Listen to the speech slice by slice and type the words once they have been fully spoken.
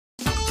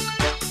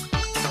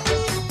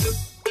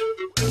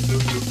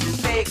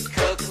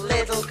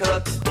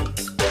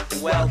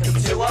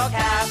Welcome to our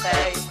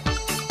cafe.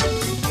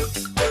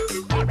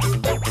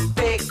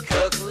 Big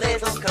cook,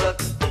 little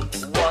cook,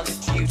 want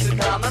you to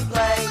come and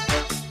play.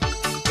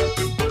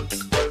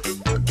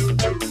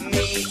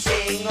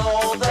 Meeting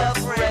all the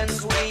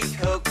friends we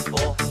cook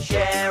for,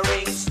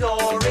 sharing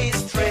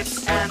stories,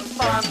 trips and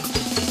fun.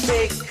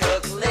 Big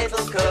cook,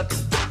 little cook,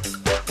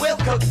 we'll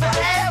cook for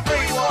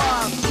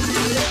everyone.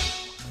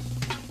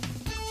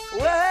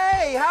 Well,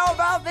 hey, how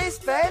about this,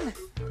 Ben?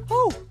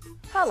 Oh,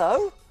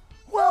 hello.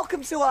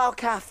 Welcome to our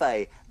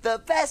cafe,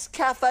 the best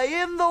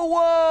cafe in the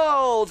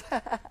world.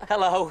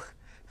 Hello.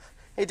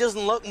 It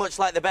doesn't look much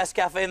like the best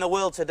cafe in the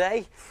world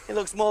today. It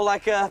looks more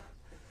like a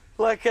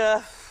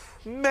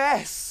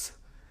mess.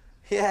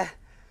 Yeah.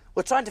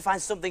 We're trying to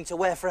find something to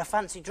wear for a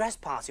fancy dress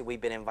party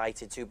we've been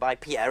invited to by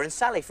Pierre and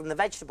Sally from the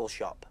vegetable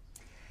shop.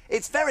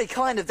 It's very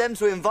kind of them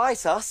to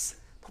invite us.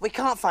 But we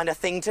can't find a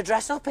thing to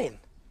dress up in.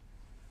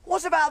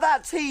 What about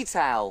that tea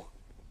towel?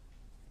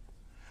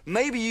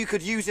 Maybe you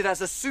could use it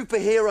as a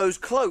superhero's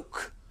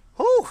cloak.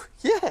 Oh,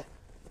 yeah.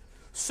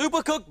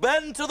 Super Cook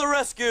Ben to the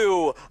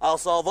rescue. I'll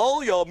solve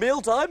all your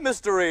mealtime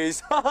mysteries.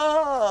 Ha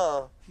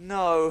ha!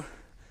 No,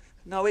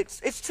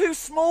 it's too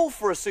small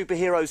for a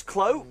superhero's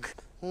cloak.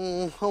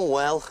 Oh,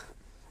 well.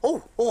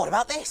 Oh, what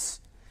about this?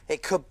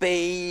 It could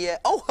be...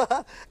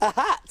 a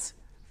hat.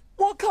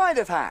 What kind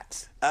of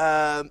hat?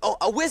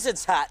 A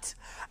wizard's hat.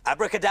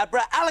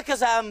 Abracadabra,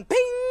 alakazam,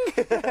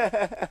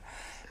 ping!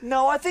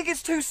 No, I think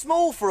it's too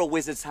small for a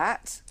wizard's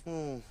hat.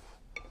 Oh,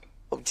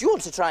 do you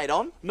want to try it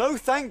on? No,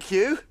 thank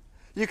you.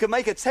 You can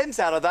make a tent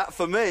out of that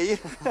for me.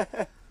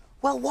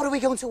 Well, what are we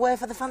going to wear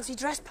for the fancy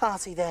dress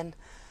party, then?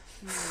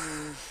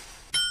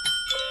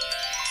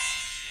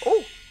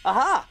 Oh,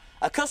 aha!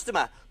 A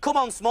customer. Come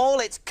on, Small,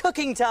 it's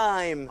cooking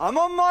time. I'm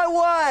on my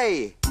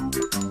way.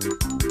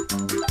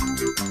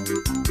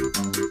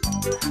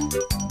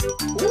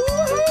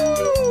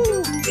 Woohoo!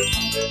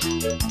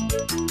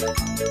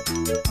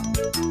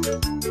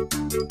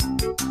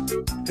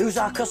 Who's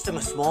our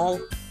customer, Small?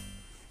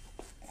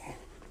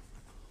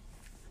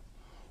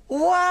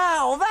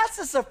 Wow, that's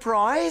a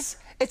surprise.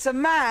 It's a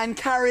man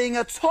carrying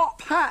a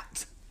top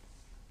hat.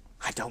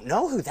 I don't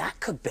know who that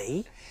could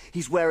be.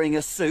 He's wearing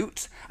a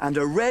suit and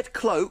a red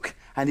cloak,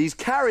 and he's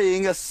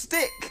carrying a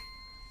stick.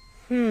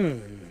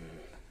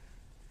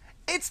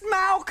 It's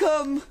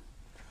Malcolm.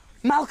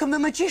 Malcolm the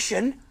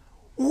Magician?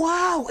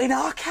 Wow, in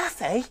our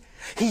cafe?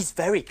 He's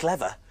very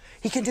clever.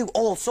 He can do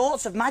all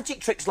sorts of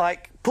magic tricks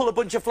like pull a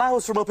bunch of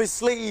flowers from up his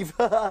sleeve.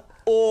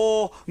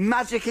 Or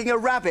magicking a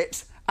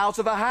rabbit out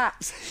of a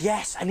hat.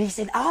 Yes, and he's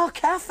in our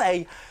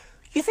cafe.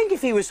 You think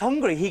if he was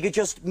hungry, he could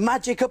just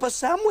magic up a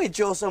sandwich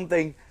or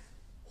something?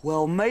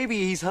 Well, maybe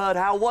he's heard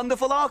how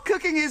wonderful our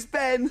cooking is,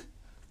 Ben.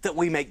 That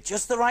we make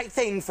just the right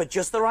thing for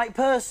just the right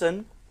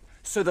person.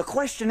 So the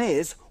question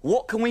is,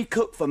 what can we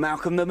cook for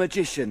Malcolm the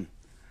Magician?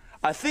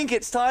 I think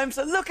it's time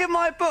to look in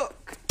my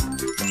book.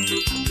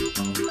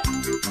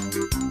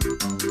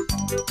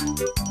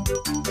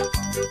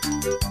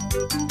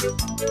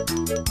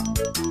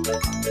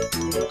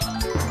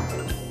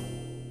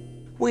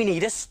 We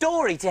need a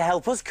story to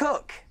help us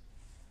cook.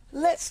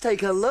 Let's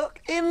take a look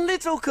in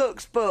Little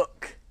Cook's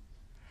book.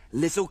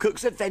 Little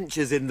Cook's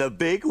Adventures in the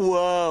Big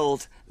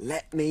World.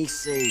 Let me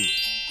see.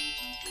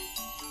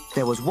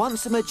 There was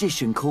once a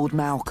magician called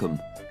Malcolm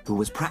who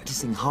was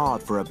practicing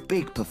hard for a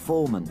big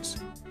performance.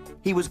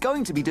 He was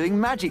going to be doing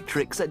magic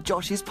tricks at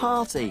Josh's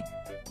party.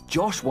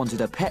 Josh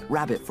wanted a pet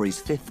rabbit for his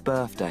 5th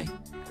birthday,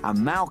 and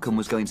Malcolm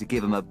was going to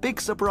give him a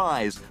big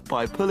surprise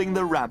by pulling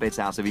the rabbit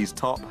out of his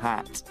top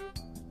hat.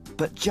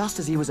 But just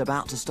as he was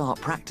about to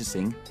start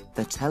practicing,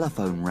 the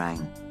telephone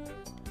rang.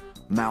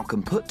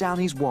 Malcolm put down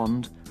his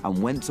wand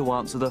and went to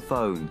answer the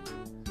phone.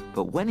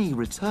 But when he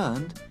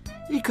returned,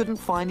 he couldn't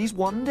find his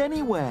wand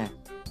anywhere.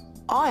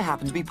 I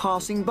happened to be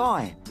passing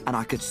by, and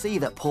I could see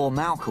that poor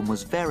Malcolm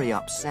was very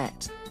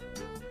upset.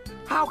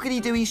 How could he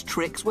do his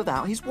tricks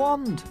without his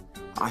wand?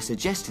 I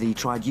suggested he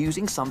tried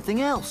using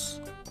something else.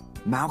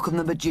 Malcolm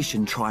the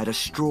Magician tried a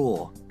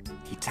straw.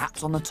 He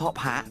tapped on the top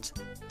hat,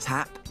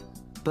 tap,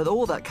 but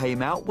all that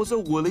came out was a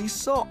woolly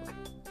sock.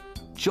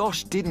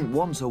 Josh didn't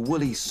want a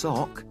woolly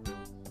sock.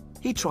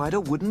 He tried a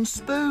wooden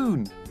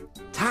spoon.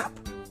 Tap,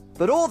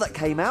 but all that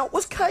came out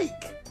was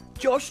cake.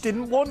 Josh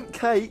didn't want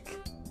cake.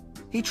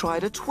 He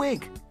tried a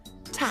twig.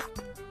 Tap,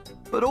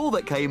 but all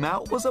that came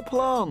out was a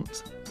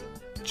plant.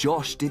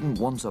 Josh didn't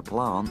want a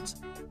plant.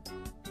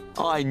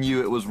 I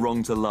knew it was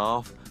wrong to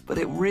laugh, but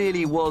it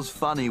really was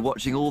funny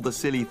watching all the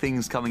silly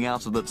things coming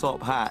out of the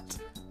top hat.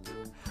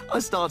 I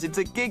started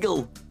to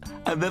giggle,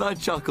 and then I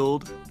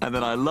chuckled, and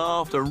then I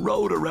laughed and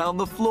rolled around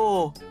the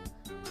floor.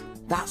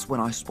 That's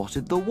when I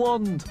spotted the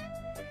wand.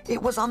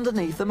 It was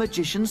underneath the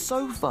magician's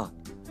sofa.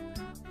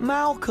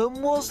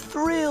 Malcolm was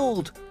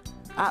thrilled.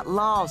 At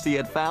last he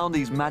had found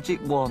his magic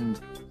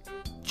wand.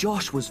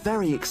 Josh was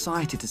very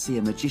excited to see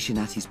a magician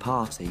at his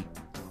party,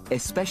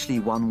 especially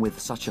one with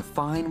such a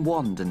fine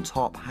wand and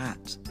top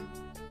hat.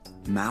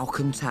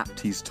 Malcolm tapped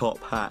his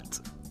top hat.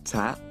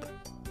 Tap,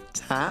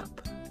 tap,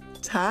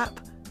 tap,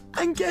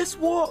 and guess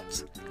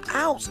what?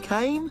 Out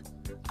came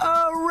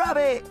A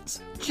rabbit!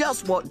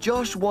 Just what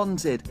Josh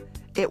wanted.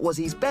 It was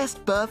his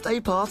best birthday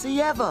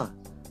party ever.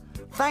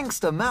 Thanks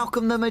to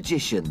Malcolm the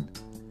Magician.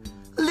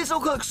 Little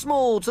Cook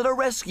Small to the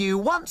rescue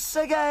once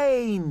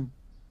again.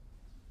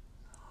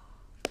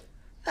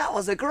 That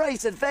was a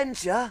great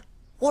adventure.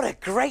 What a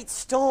great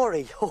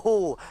story.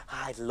 Oh,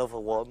 I'd love a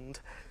wand.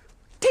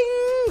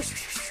 Ting!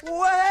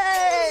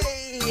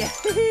 Way!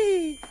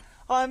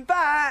 I'm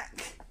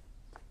back.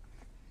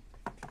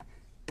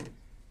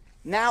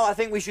 Now I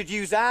think we should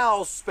use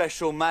our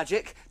special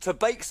magic to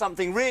bake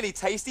something really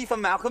tasty for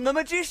Malcolm the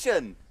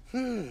Magician.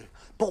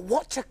 But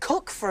what to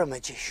cook for a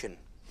magician?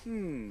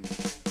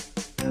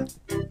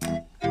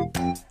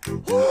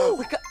 Oh,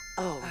 we got...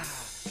 Oh.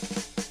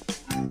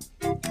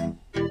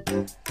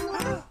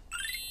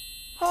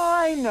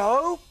 I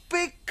know.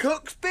 Big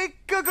Cook's Big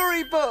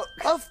Cookery Book.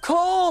 Of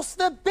course,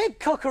 the Big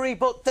Cookery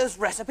Book. There's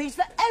recipes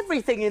for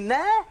everything in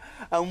there.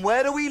 And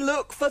where do we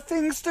look for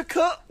things to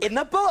cook? In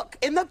the book,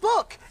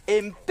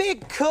 in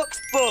Big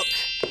Cook's book.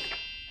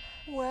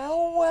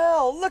 Well,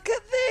 well, look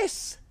at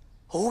this.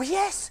 Oh,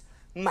 yes,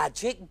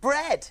 magic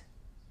bread.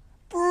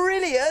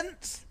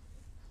 Brilliant.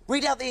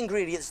 Read out the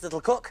ingredients,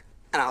 little cook,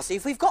 and I'll see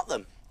if we've got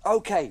them.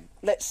 OK,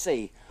 let's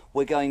see.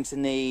 We're going to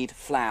need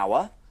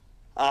flour.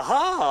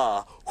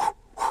 Aha!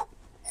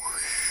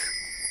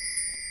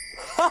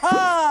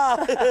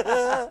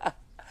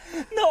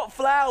 Not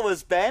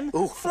flowers, Ben.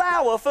 Ooh.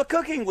 Flour for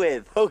cooking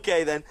with.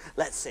 OK, then,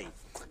 let's see.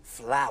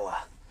 Flour.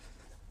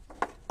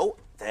 Oh,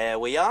 there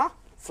we are.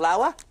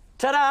 Flour.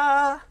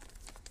 Ta-da!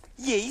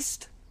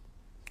 Yeast,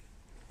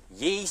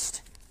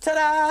 Yeast.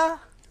 Ta-da!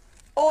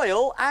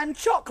 oil and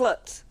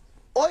chocolate.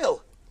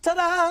 Oil.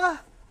 Ta-da!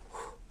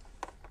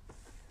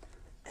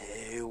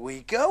 Here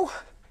we go.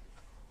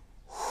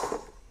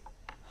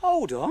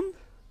 Hold on.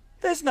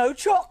 There's no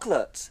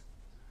chocolate.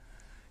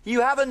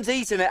 You haven't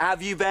eaten it,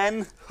 have you,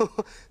 Ben?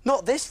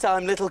 Not this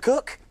time, little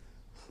cook.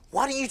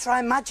 Why don't you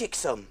try magic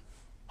some?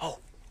 Oh.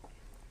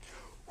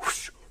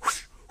 Whoosh,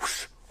 whoosh,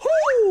 whoosh.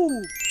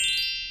 Whoo!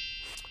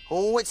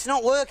 Oh, it's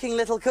not working,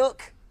 little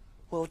cook.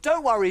 Well,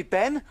 don't worry,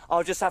 Ben.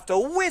 I'll just have to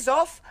whiz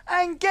off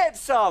and get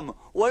some.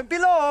 Won't be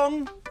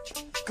long.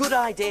 Good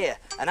idea,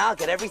 and I'll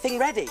get everything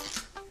ready.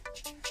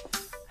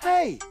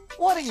 Hey,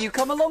 why don't you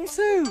come along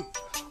too?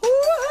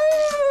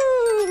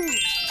 Woohoo!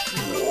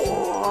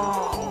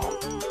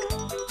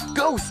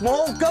 Go,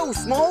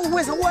 Small,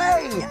 whiz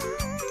away!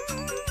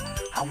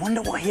 I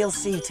wonder what he'll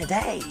see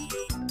today.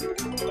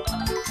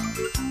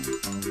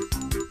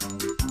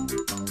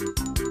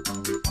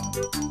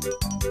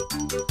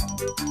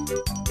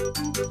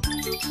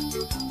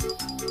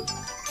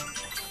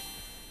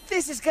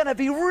 This is going to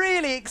be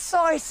really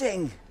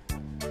exciting.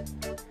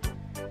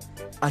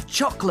 A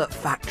chocolate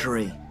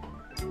factory.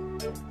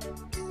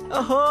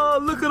 Aha!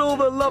 Look at all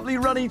the lovely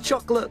runny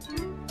chocolate.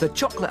 The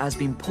chocolate has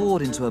been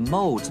poured into a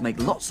mould to make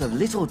lots of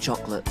little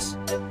chocolates.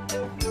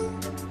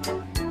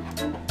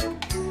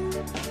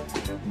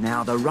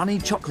 Now the runny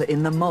chocolate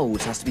in the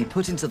mould has to be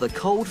put into the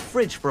cold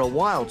fridge for a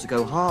while to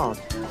go hard.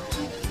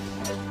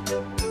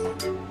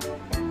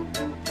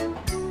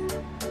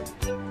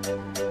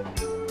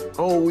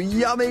 Oh,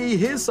 yummy!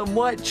 Here's some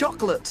white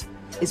chocolate.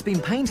 It's been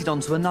painted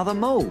onto another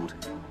mould.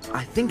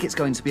 I think it's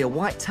going to be a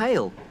white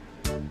tail.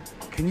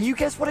 Can you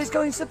guess what it's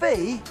going to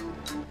be?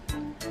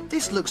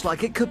 This looks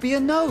like it could be a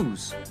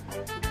nose.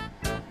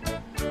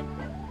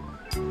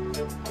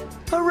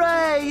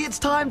 Hooray! It's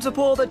time to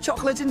pour the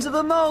chocolate into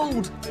the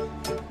mould.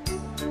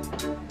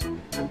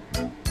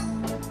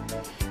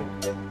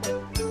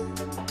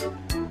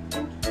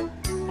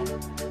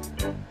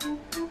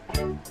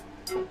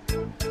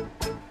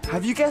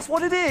 Have you guessed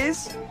what it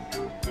is?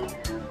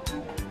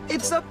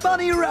 It's a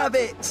bunny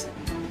rabbit.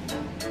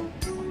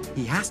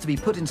 He has to be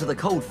put into the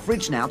cold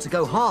fridge now to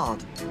go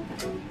hard.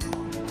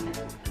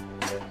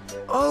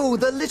 Oh,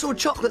 the little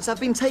chocolates have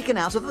been taken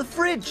out of the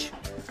fridge.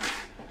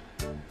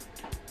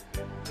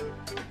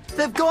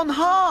 They've gone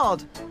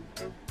hard.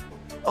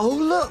 Oh,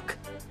 look,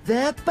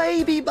 they're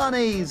baby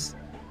bunnies.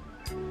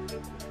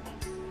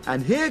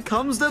 And here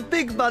comes the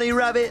big bunny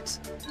rabbit.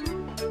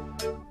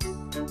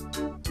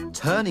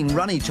 Turning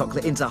runny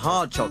chocolate into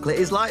hard chocolate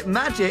is like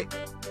magic.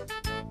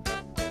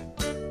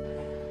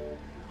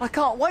 I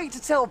can't wait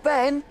to tell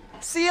Ben.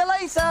 See you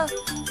later.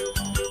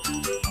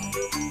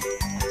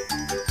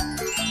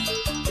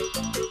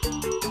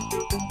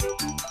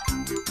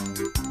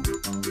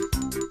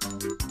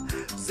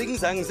 Zing,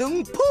 zang,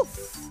 zoom,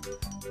 poof!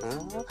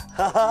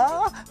 Ha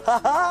ha ha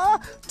ha!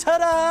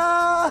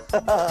 Ta-da!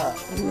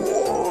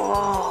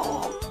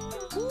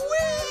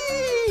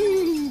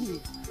 Whee!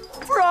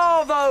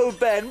 Bravo,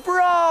 Ben,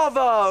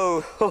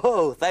 bravo!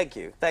 Oh, thank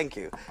you, thank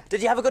you.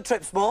 Did you have a good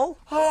trip, Small?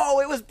 Oh,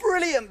 it was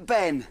brilliant,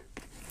 Ben.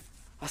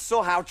 I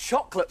saw how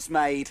chocolate's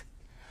made.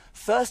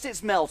 First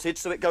it's melted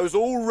so it goes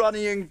all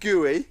runny and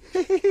gooey.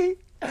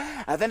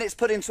 And then it's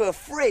put into a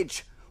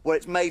fridge where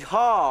it's made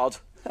hard.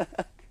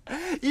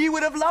 You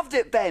would have loved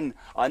it, Ben.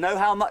 I know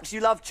how much you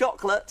love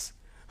chocolate.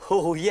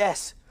 Oh,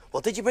 yes.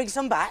 Well, did you bring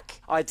some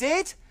back? I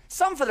did.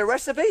 Some for the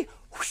recipe.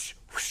 Whoosh,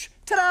 whoosh,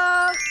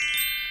 ta-da!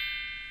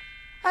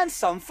 And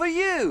some for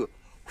you.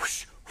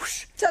 Whoosh,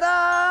 whoosh.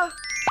 Ta-da!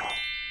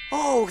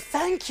 Oh,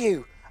 thank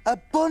you. A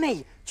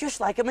bunny, just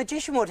like a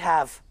magician would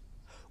have.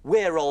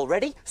 We're all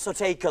ready, so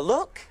take a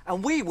look.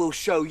 And we will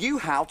show you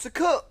how to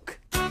cook.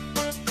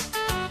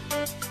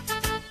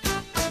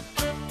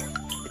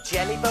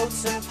 Jelly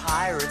boats and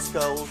pirates'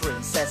 gold,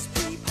 princess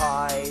pea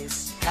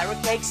pies,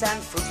 carrot cakes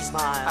and fruity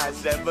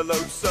smiles. And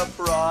envelope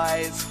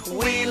surprise.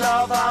 We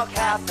love our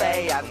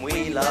cafe and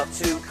we love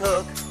to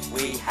cook.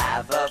 We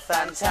have a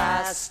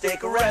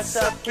fantastic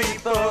recipe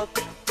book.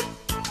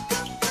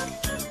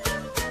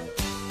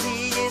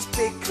 He is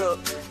big cook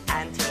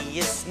and he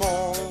is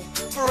small.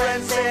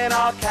 Friends in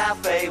our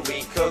cafe,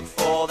 we cook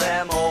for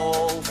them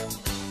all.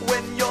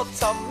 When your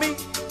tummy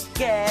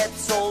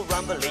Gets all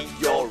rumbly,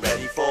 you're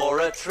ready for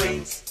a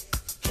treat.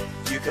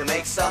 You can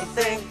make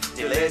something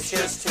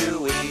delicious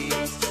to eat.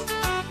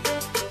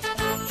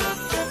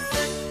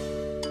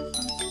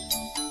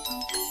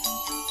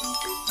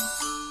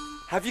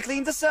 Have you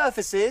cleaned the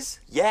surfaces?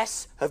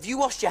 Yes, have you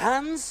washed your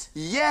hands?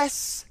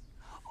 Yes.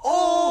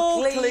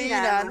 All clean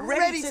and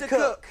ready to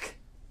cook.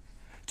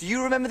 Do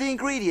you remember the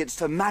ingredients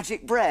to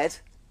magic bread?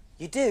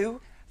 You do?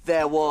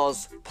 There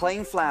was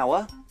plain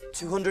flour,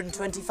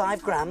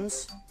 225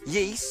 grams,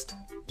 yeast,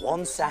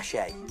 1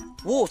 sachet,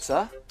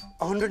 water,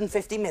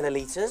 150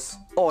 millilitres,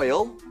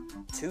 oil,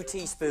 2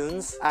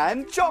 teaspoons,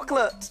 and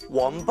chocolate.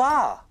 1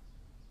 bar.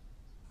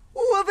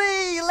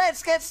 Whoopee!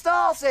 Let's get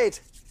started.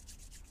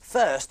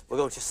 First, we're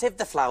going to sieve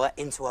the flour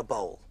into a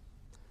bowl.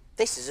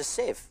 This is a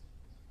sieve.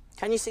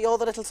 Can you see all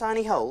the little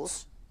tiny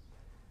holes?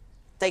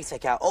 They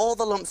take out all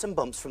the lumps and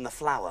bumps from the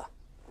flour.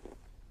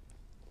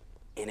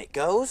 In it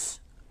goes.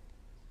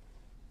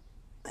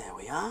 There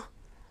we are.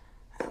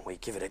 And we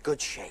give it a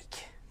good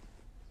shake.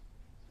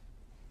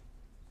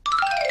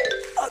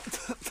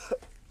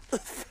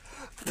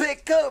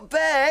 Big Cook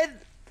Ben,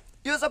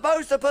 you're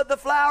supposed to put the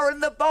flour in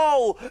the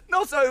bowl,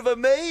 not over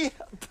me.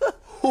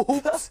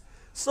 Oops.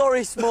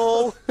 Sorry,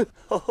 Small.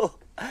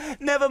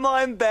 Never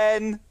mind,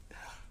 Ben.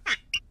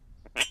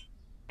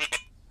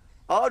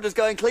 I'll just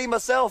go and clean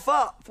myself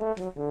up.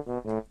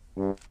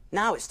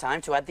 Now it's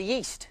time to add the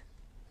yeast.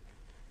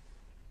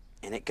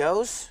 In it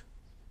goes.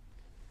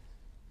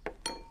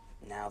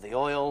 Now the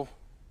oil.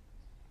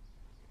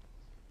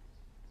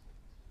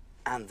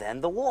 And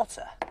then the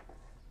water.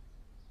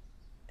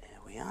 There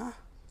we are.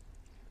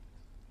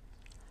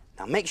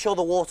 Now make sure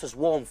the water's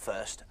warm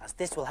first, as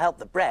this will help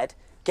the bread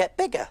get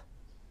bigger.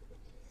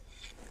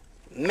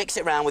 Mix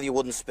it round with your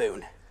wooden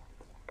spoon.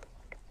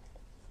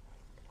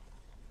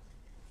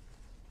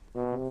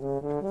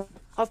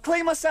 I've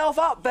cleaned myself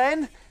up,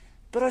 Ben,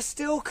 but I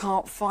still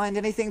can't find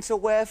anything to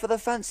wear for the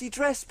fancy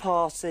dress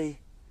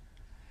party.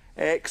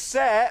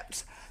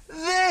 Except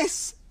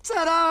this!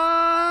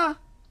 Ta-da!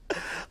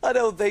 I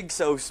don't think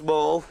so,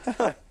 Small.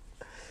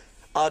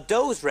 Our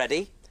dough's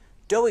ready.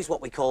 Dough is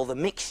what we call the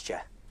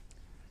mixture.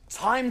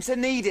 Time to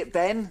knead it,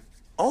 Ben.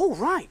 Oh,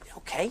 right,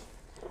 okay.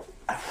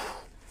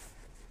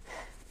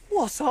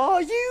 What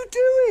are you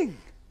doing?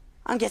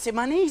 I'm getting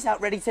my knees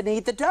out ready to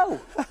knead the dough.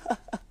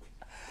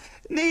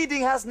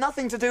 Kneading has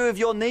nothing to do with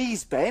your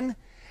knees, Ben.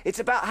 It's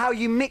about how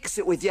you mix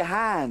it with your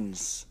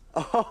hands.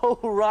 Oh,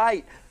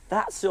 right.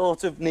 That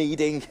sort of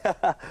kneading.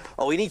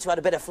 Oh, we need to add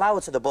a bit of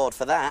flour to the board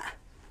for that.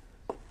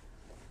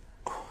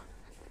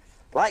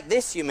 Like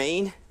this, you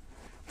mean?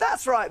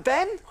 That's right,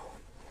 Ben.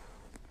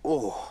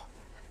 Oh,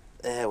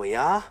 there we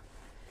are.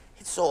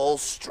 It's all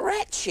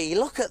stretchy.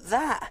 Look at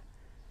that.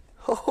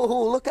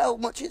 Oh, look how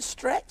much it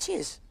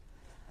stretches.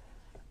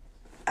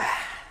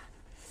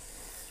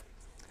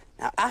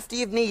 Now, after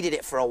you've kneaded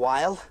it for a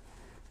while,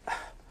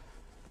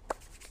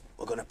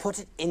 we're going to put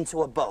it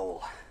into a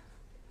bowl.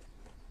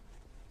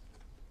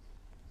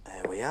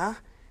 There we are.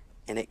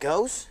 In it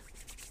goes.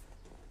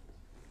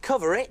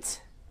 Cover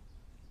it.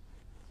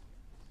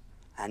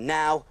 And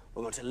now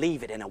we're going to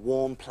leave it in a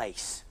warm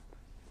place.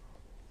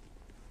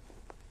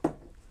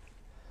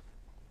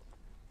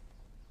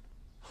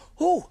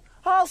 Oh,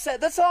 I'll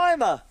set the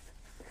timer.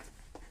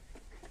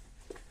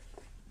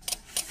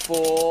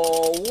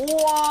 For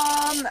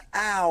 1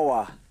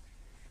 hour.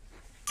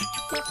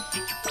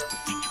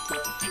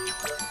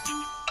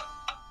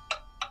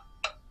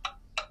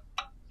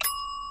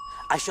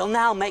 I shall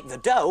now make the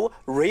dough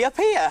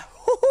reappear.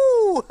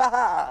 Hoo-hoo!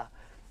 Ha-ha!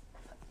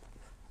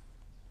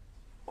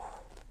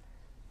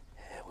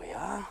 Here we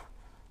are.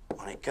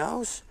 On it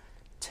goes.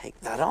 Take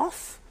that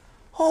off.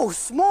 Oh,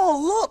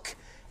 Small, look!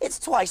 It's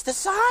twice the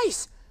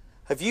size.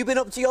 Have you been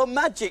up to your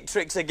magic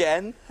tricks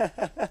again?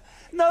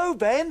 No,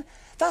 Ben.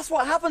 That's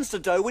what happens to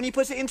dough when you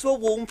put it into a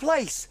warm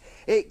place.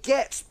 It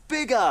gets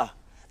bigger.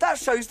 That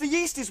shows the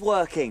yeast is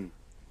working.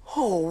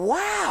 Oh,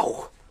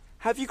 wow!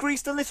 Have you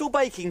greased a little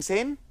baking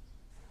tin?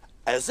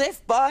 As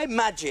if by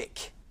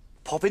magic.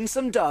 Pop in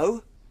some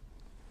dough.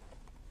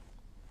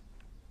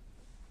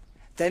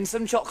 Then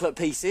some chocolate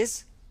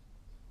pieces.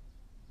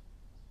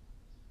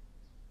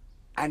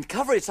 And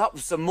cover it up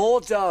with some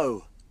more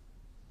dough.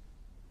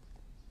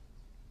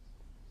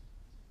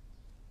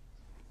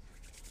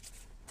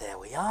 There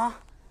we are.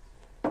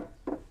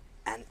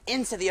 And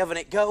into the oven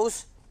it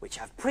goes which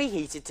I've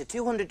preheated to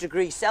 200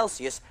 degrees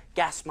Celsius,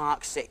 gas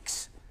mark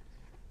 6.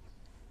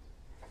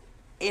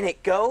 In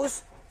it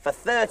goes for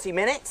 30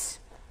 minutes.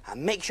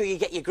 And make sure you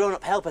get your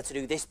grown-up helper to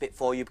do this bit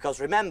for you, because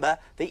remember,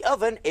 the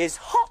oven is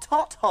hot,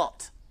 hot,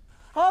 hot.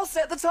 I'll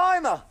set the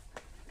timer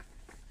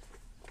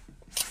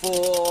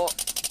for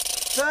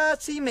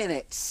 30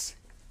 minutes.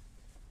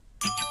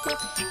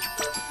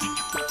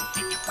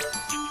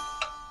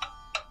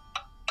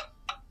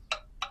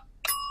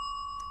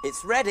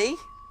 It's ready.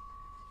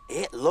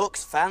 It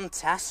looks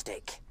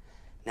fantastic.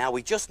 Now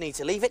we just need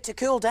to leave it to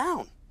cool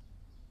down.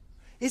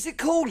 Is it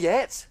cool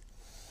yet?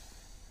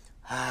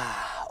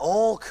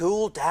 All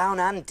cooled down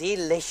and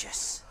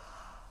delicious.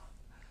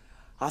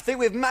 I think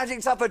we've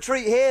magicked up a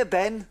treat here,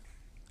 Ben.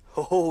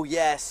 Oh,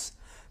 yes.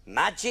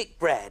 Magic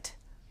bread.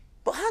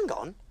 But hang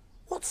on.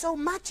 What's so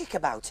magic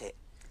about it?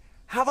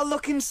 Have a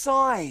look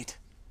inside.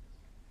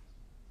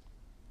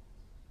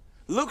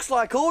 Looks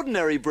like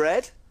ordinary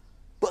bread.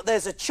 But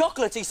there's a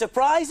chocolatey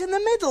surprise in the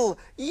middle.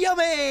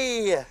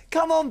 Yummy!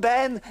 Come on,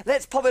 Ben.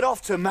 Let's pop it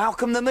off to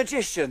Malcolm the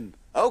Magician.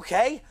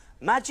 OK.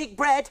 Magic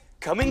bread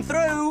coming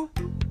through.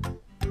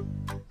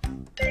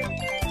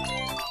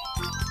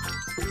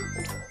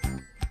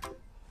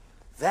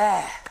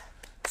 There.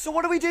 So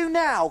what do we do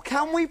now?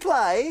 Can we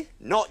play?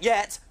 Not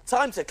yet.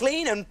 Time to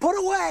clean and put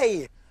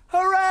away.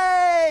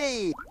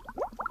 Hooray!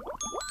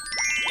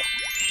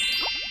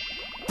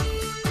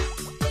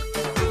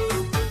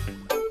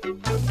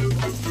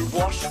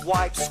 Wash,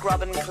 wipe,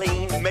 scrub and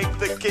clean. Make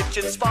the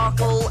kitchen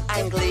sparkle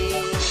and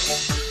gleam.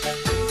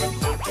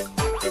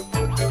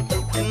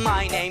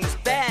 My name's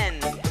Ben.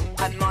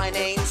 And my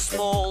name's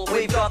Small.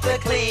 We've got the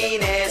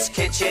cleanest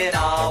kitchen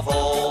of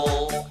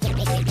all.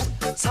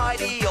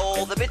 Tidy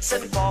all the bits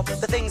and bobs,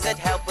 The things that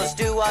help us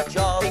do our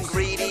jobs.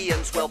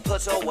 ingredients we'll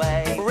put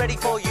away. Ready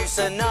for use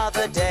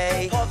another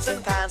day. Pots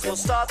and pans will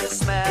start to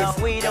smell.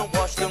 If we don't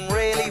wash them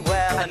really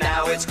well. And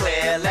now it's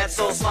clear, let's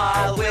all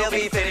smile. We'll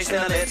be finished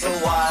in a little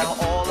while.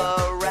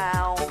 All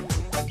around,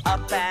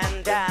 Up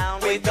and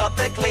down. we've got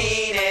the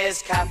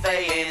cleanest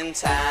cafe in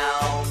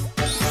town.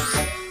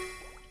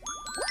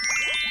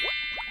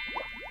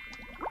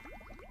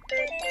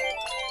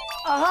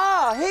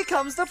 Aha! Here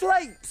comes the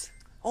plate.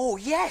 Oh,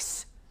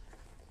 yes.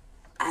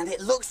 And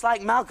it looks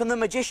like Malcolm the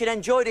Magician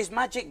enjoyed his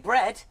magic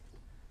bread.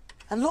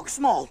 And look,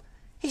 Small,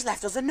 he's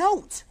left us a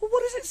note. Well,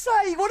 what does it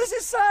say? What does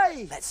it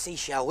say? Let's see,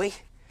 shall we?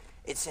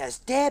 It says,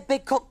 Dear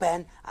Big Cook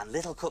Ben and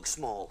Little Cook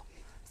Small,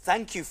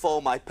 thank you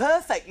for my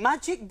perfect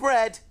magic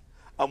bread.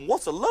 And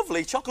what a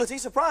lovely chocolatey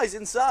surprise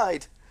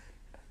inside.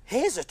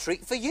 Here's a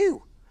treat for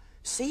you.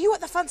 See you at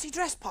the fancy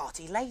dress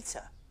party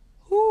later.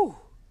 Ooh.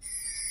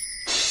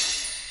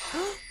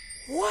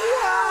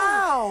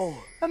 Wow!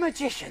 A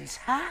magician's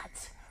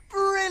hat.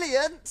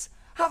 Brilliant!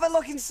 Have a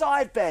look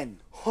inside, Ben.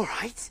 All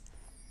right.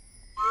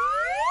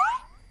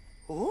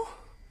 Oh.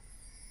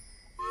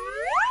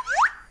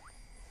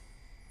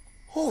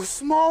 Oh,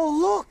 Small,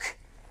 look.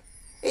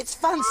 It's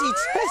fancy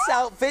dress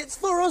outfits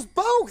for us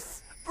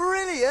both.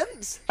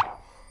 Brilliant!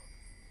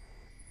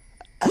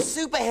 A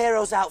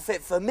superhero's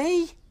outfit for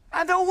me.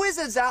 And a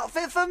wizard's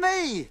outfit for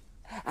me.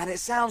 And it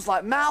sounds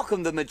like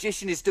Malcolm the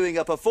Magician is doing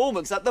a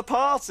performance at the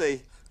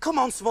party. Come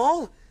on,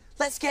 Small.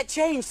 Let's get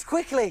changed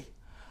quickly.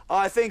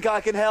 I think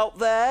I can help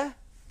there.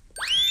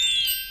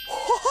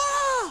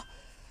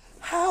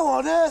 How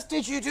on earth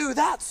did you do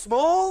that,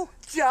 Small?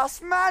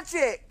 Just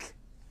magic.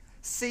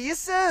 See you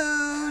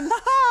soon.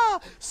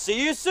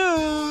 See you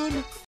soon.